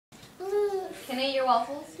Can I eat your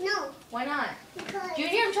waffles? No. Why not? Because...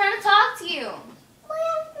 Junior, I'm trying to talk to you. Why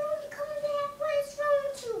am I coming back? What is wrong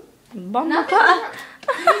with you? Nothing wrong.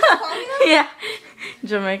 Did you just call me that? Yeah.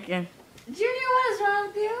 Jamaican. Junior, what is wrong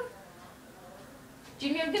with you?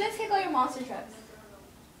 Junior, I'm gonna take all your monster trucks.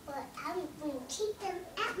 But I'm going to keep them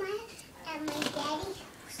at my daddy's house.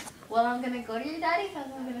 Well, I'm gonna go to your daddy's house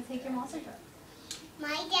and I'm gonna take your monster truck.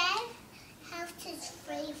 My dad's house is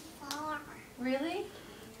very far. Really?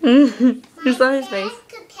 You saw his face.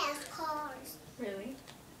 Could pass cars. Really?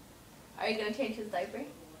 Are you gonna change his diaper?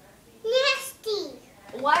 Nasty.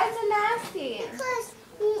 Why is it nasty?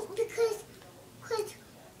 Because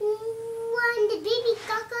when the baby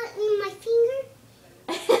caca in my finger.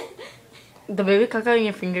 The baby caca in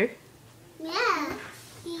your finger? Yeah.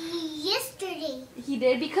 Yesterday. He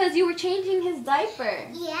did because you were changing his diaper.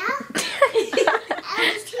 Yeah.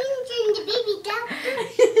 I was changing the baby diaper,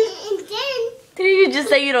 and then. Didn't you just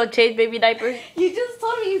say you don't change baby diapers? You just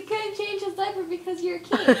told me you couldn't change his diaper because you're a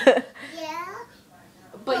kid. Yeah.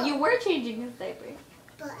 But you were changing his diaper.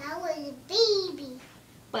 But I was a baby.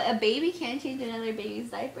 But a baby can't change another baby's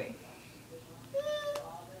diaper. It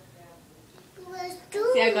was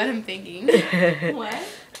Stewie. See, I got him thinking. What?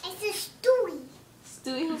 It's a Stewie.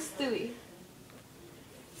 Stewie? Who's Stewie?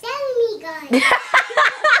 Family Guy.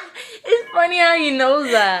 It's funny how you know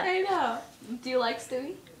that. I know. Do you like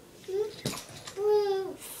Stewie?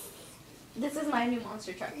 This is my new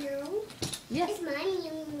monster truck. No. Yes. It's my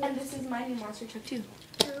new. And this is my new monster truck too.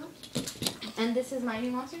 No. And this is my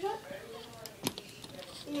new monster truck.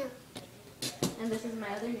 No. And this is my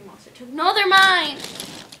other new monster truck. No, they're mine.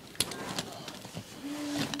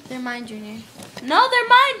 They're mine, Junior. No, they're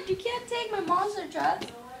mine. You can't take my monster truck.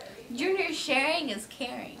 Junior, sharing is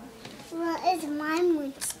caring. Well, it's my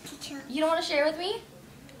monster truck. You don't want to share with me?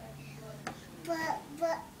 But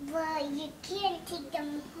you can't take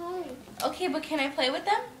them home. Okay, but can I play with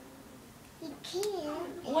them? You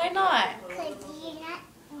can't. Why not? Because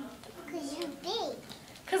you're big.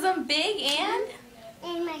 Because I'm big and?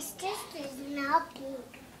 And my sister's not big.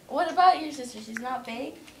 What about your sister? She's not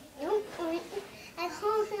big? No, I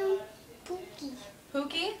call him Pookie.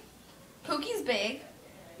 Pookie? Pookie's big.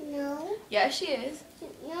 No. Yeah, she is.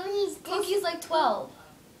 No, he's this. Pookie's like 12.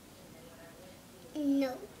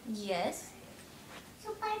 No. Yes. So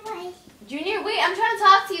bye-bye. Junior, wait, I'm trying to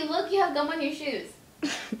talk to you. Look, you have gum on your shoes.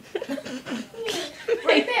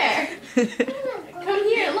 Right there. Come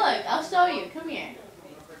here, look. I'll show you. Come here.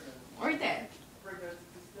 Right there.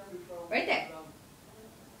 Right there.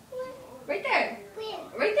 Right there. Where?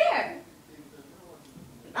 Right there.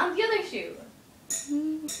 On the other shoe.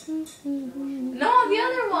 No, on the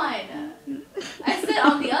other one. I said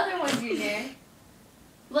on the other one, Junior.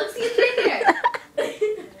 Look, see, it's right there.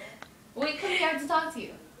 Wait, come here. I have to talk to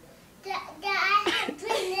you. Do I have 3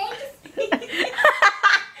 legs?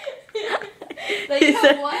 Like, you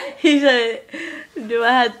have what? He said, do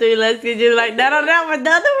I have 3 legs? And you're like, not on that one, the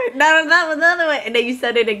other way. Not on that one, the other way. And then you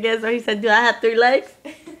said it again, so he said, do I have 3 legs?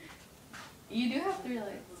 You do have 3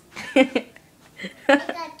 legs. I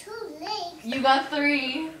got 2 legs. You got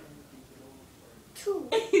 3. 2.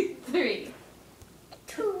 3.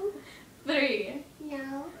 2. 3.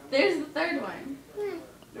 No. There's the 3rd one. Hmm.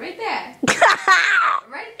 Right there.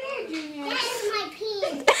 Right there, Junior. That is my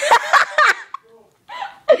penis.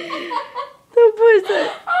 The boy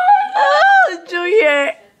said, oh,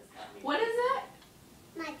 Junior. What is it?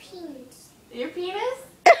 My penis. Your penis?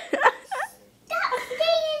 Stop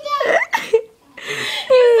saying that.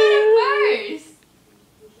 You said it first.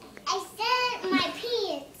 I said my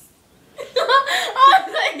penis. Oh, I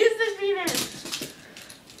thought you said penis.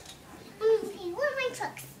 Okay, what are my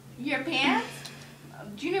trucks? Your pants?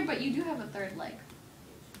 Junior, but you do have a 3rd leg.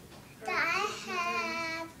 That I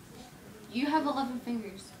have. You have 11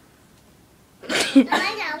 fingers. No,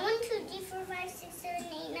 I got 1, 2, 3, 4, 5, 6, 7,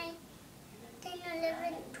 8, 9, 10,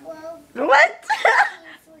 11, 12, What?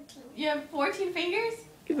 14. You have 14 fingers?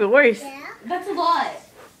 Even worse. Yeah. That's a lot.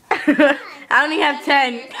 I only have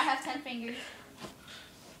 10. Fingers. I have 10 fingers.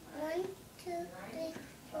 1, 2, 3,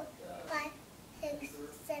 4, 5, 6,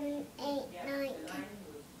 7, 8, 9, 10.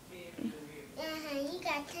 You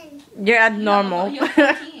got 10. You're abnormal. You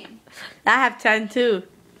have 14. I have 10 too.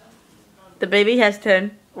 The baby has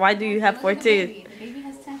 10. Why do you have Look at 14? The baby. The baby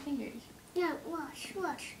has 10 fingers. No, wash.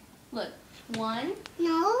 Look. 1.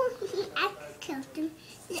 No, I killed him.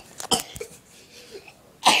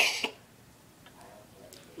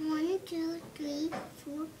 1, 2, 3,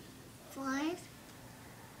 4, 5,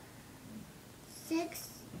 6,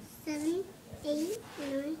 7, 8,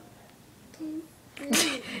 9, 10,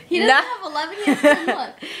 11. He doesn't have 11. He has 10.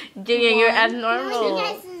 Look. Junior, you're 1, abnormal. No, he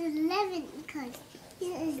has 11 because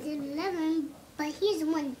he has 11, is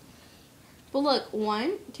 1. But look,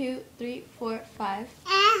 1, 2, 3, 4, 5.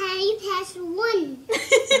 You passed 1.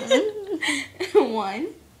 1,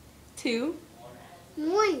 2,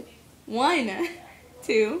 1. 1,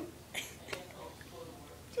 2.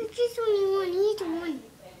 So just only 1. He's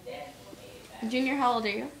 1. Junior, how old are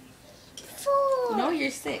you? 4. No,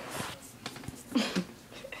 you're 6.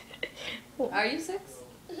 Are you 6?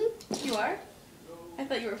 Mhm. You are? I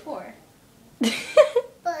thought you were 4.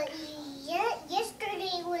 But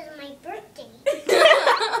yesterday was my birthday.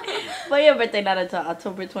 But your birthday not until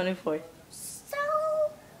October 24th. So,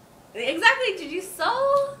 Exactly. Did you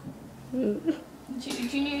sew?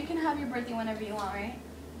 Junior, you can have your birthday whenever you want, right?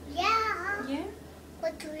 yeah. Yeah.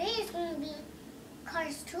 But today is going to be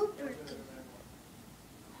Cars 2 birthday.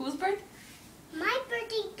 Whose birthday? My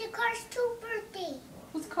birthday, the Cars 2 birthday.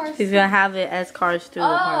 Whose car? She's gonna have it as Cars 2.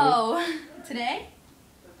 Probably. Oh, today?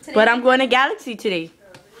 But I'm going to Galaxy today.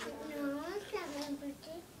 No, it's not my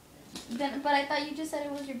birthday. But I thought you just said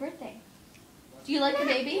it was your birthday. Do you like the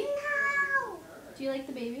baby? No. Do you like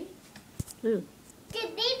the baby? Ooh. The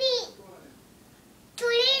baby,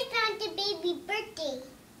 today is not the baby birthday.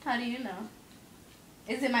 How do you know?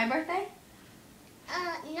 Is it my birthday?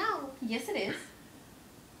 No. Yes, it is.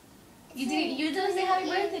 You didn't say happy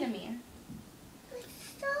birthday to me.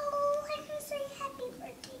 So, I can say happy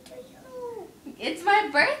birthday to you. It's my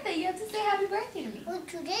birthday. You have to say happy birthday to me. Well,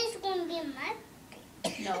 today's going to be my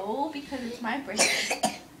birthday. No, because it's my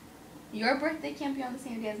birthday. Your birthday can't be on the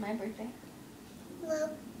same day as my birthday.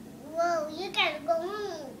 Well, you got to go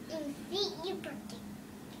home and feed your birthday.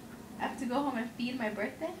 I have to go home and feed my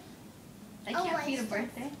birthday? I can't feed a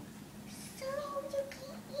birthday. So, you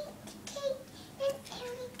can eat the cake and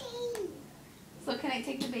everything. So can I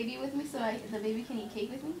take the baby with me so the baby can eat cake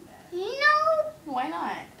with me? No, Why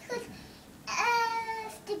not? because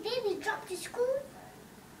if the baby dropped to school,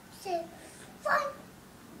 said, "Fun,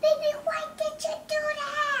 baby, why did you do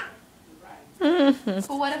that?"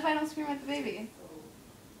 But what if I don't scream at the baby?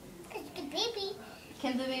 Because the baby,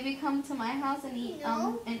 Can the baby come to my house and eat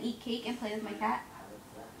No. and eat cake and play with my cat?